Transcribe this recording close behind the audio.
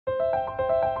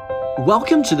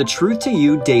Welcome to the Truth to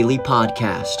You Daily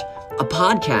Podcast, a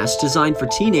podcast designed for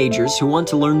teenagers who want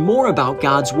to learn more about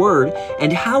God's Word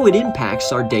and how it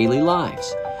impacts our daily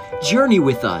lives. Journey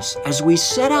with us as we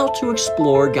set out to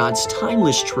explore God's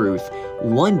timeless truth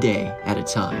one day at a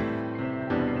time.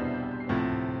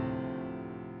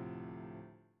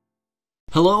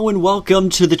 Hello and welcome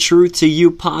to the Truth to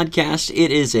You podcast.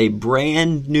 It is a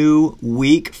brand new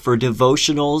week for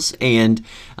devotionals, and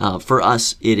for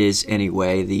us it is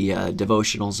anyway. The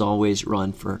devotionals always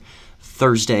run for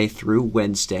Thursday through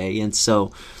Wednesday, and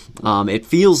so it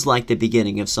feels like the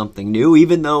beginning of something new,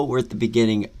 even though we're at the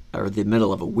beginning, or the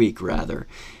middle of a week rather.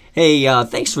 Hey,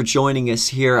 thanks for joining us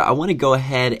here. I want to go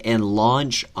ahead and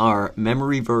launch our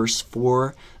memory verse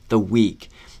for the week.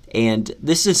 And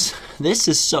this is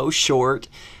so short.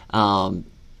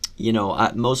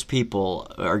 Most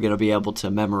people are going to be able to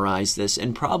memorize this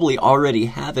and probably already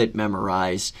have it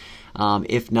memorized,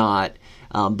 if not.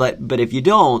 But if you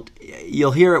don't,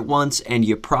 you'll hear it once and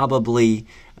you probably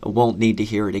won't need to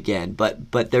hear it again.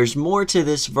 But there's more to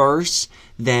this verse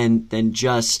than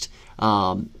just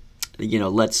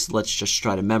let's just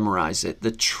try to memorize it.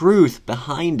 The truth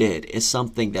behind it is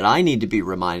something that I need to be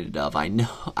reminded of. I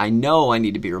know I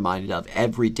need to be reminded of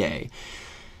every day.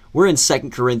 We're in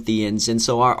 2 Corinthians, and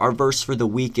so our verse for the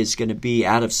week is going to be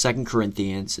out of 2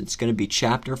 Corinthians. It's going to be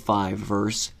chapter 5,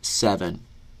 verse 7.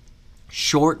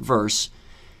 Short verse,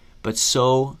 but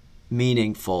so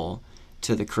meaningful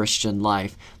to the Christian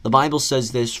life. The Bible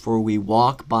says this, "For we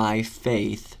walk by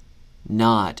faith,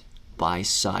 not by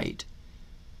sight."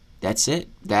 That's it.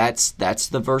 That's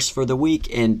the verse for the week.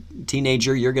 And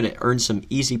teenager, you're going to earn some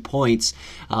easy points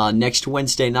next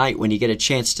Wednesday night when you get a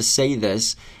chance to say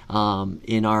this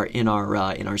in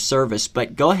our service.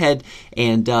 But go ahead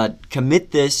and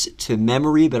commit this to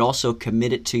memory, but also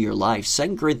commit it to your life.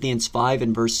 2 Corinthians 5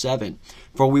 and verse 7.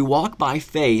 "For we walk by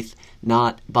faith,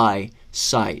 not by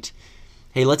sight."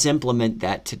 Hey, let's implement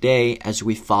that today as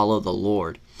we follow the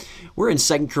Lord. We're in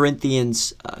 2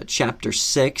 Corinthians chapter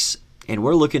 6. And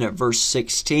we're looking at verse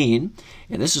 16,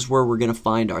 and this is where we're going to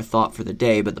find our thought for the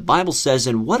day. But the Bible says,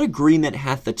 "And what agreement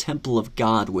hath the temple of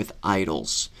God with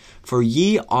idols? For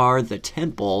ye are the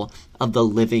temple of the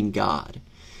living God."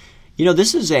 You know,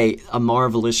 this is a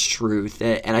marvelous truth,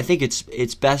 and I think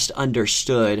it's best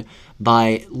understood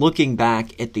by looking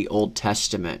back at the Old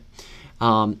Testament.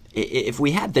 If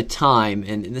we had the time,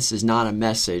 and this is not a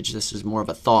message, this is more of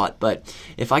a thought, but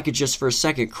if I could just for a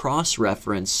second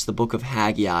cross-reference the book of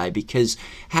Haggai, because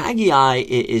Haggai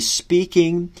is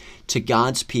speaking to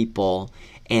God's people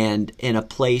and in a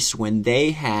place when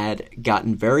they had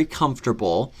gotten very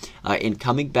comfortable in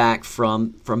coming back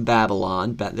from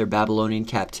Babylon, their Babylonian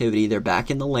captivity. They're back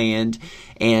in the land,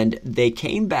 and they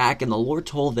came back, and the Lord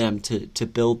told them to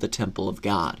build the temple of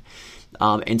God.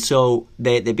 And so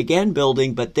they began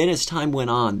building, but then as time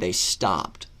went on, they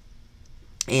stopped.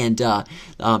 And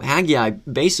Haggai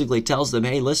basically tells them,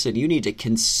 hey, listen, you need to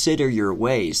consider your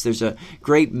ways. There's a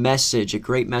great message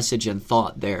and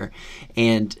thought there.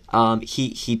 And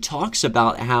he talks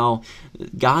about how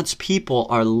God's people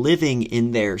are living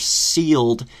in their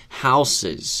sealed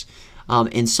houses.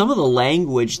 And some of the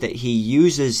language that he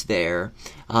uses there,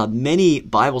 many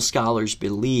Bible scholars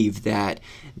believe that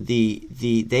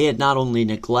they had not only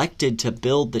neglected to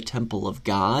build the temple of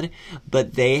God,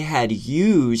 but they had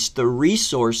used the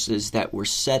resources that were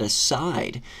set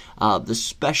aside, the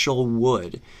special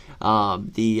wood,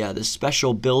 the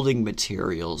special building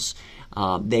materials.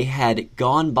 They had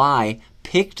gone by,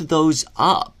 picked those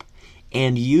up,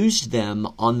 and used them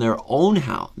on their own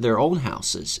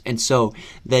houses. And so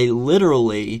they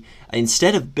literally,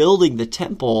 instead of building the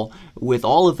temple with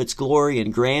all of its glory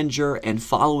and grandeur and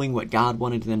following what God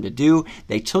wanted them to do,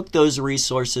 they took those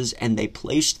resources and they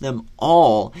placed them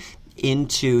all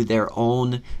into their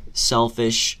own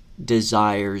selfish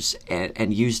desires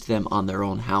and used them on their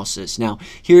own houses. Now,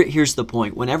 here's the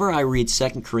point. Whenever I read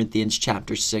 2 Corinthians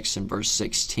chapter 6 and verse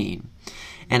 16,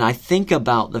 and I think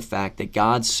about the fact that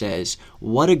God says,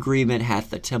 "What agreement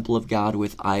hath the temple of God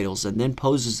with idols?" and then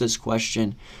poses this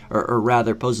question, or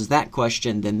rather poses that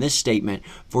question, then this statement,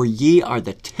 "For ye are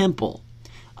the temple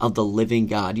of the living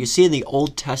God." You see, in the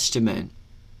Old Testament,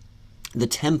 the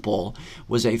temple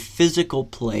was a physical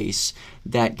place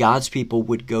that God's people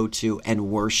would go to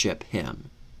and worship Him.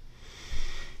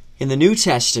 In the New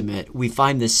Testament, we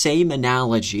find the same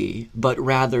analogy, but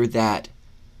rather that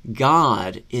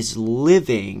God is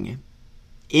living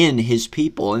in His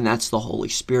people, and that's the Holy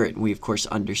Spirit. And we, of course,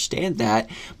 understand that,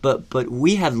 but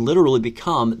we have literally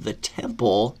become the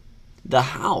temple, the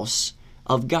house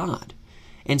of God.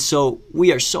 And so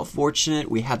we are so fortunate.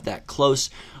 We have that close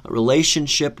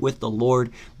relationship with the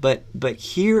Lord. But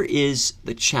here is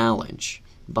the challenge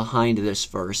behind this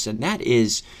verse, and that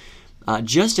is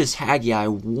just as Haggai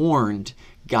warned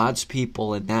God's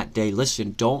people in that day,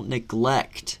 listen, don't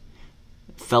neglect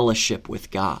fellowship with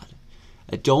God.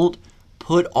 Don't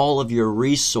put all of your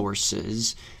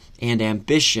resources and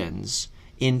ambitions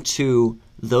into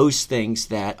those things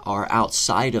that are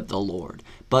outside of the Lord,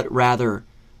 but rather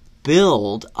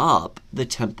build up the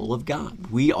temple of God.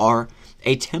 We are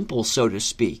a temple, so to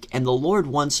speak, and the Lord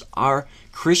wants our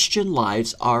Christian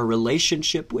lives, our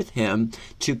relationship with Him,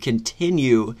 to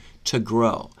continue to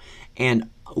grow. And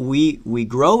we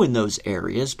grow in those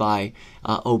areas by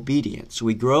obedience.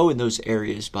 We grow in those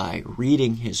areas by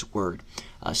reading His Word,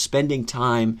 spending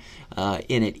time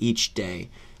in it each day,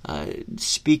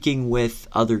 speaking with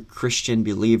other Christian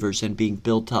believers and being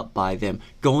built up by them,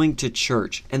 going to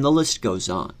church, and the list goes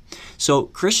on. So,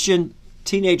 Christian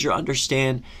teenager,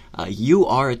 understand you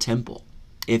are a temple.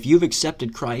 If you've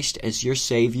accepted Christ as your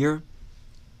Savior,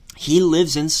 He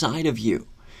lives inside of you.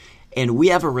 And we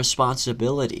have a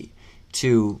responsibility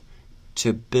to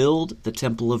build the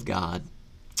temple of God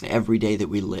every day that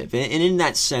we live. And in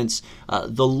that sense,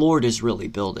 the Lord is really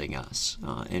building us,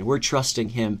 and we're trusting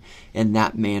Him in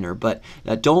that manner. But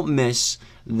don't miss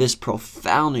this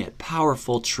profound yet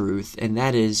powerful truth, and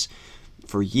that is,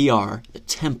 for ye are the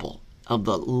temple of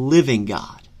the living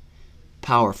God.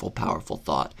 Powerful, powerful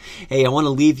thought. Hey, I want to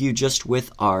leave you just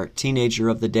with our teenager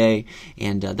of the day,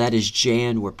 and that is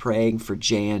Jan. We're praying for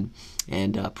Jan,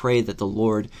 and pray that the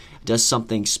Lord does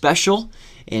something special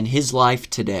in his life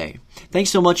today.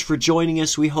 Thanks so much for joining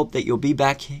us. We hope that you'll be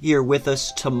back here with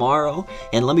us tomorrow.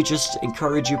 And let me just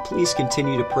encourage you, please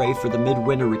continue to pray for the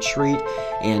Midwinter Retreat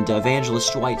and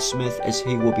Evangelist Dwight Smith as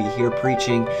he will be here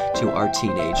preaching to our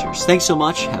teenagers. Thanks so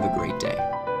much. Have a great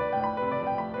day.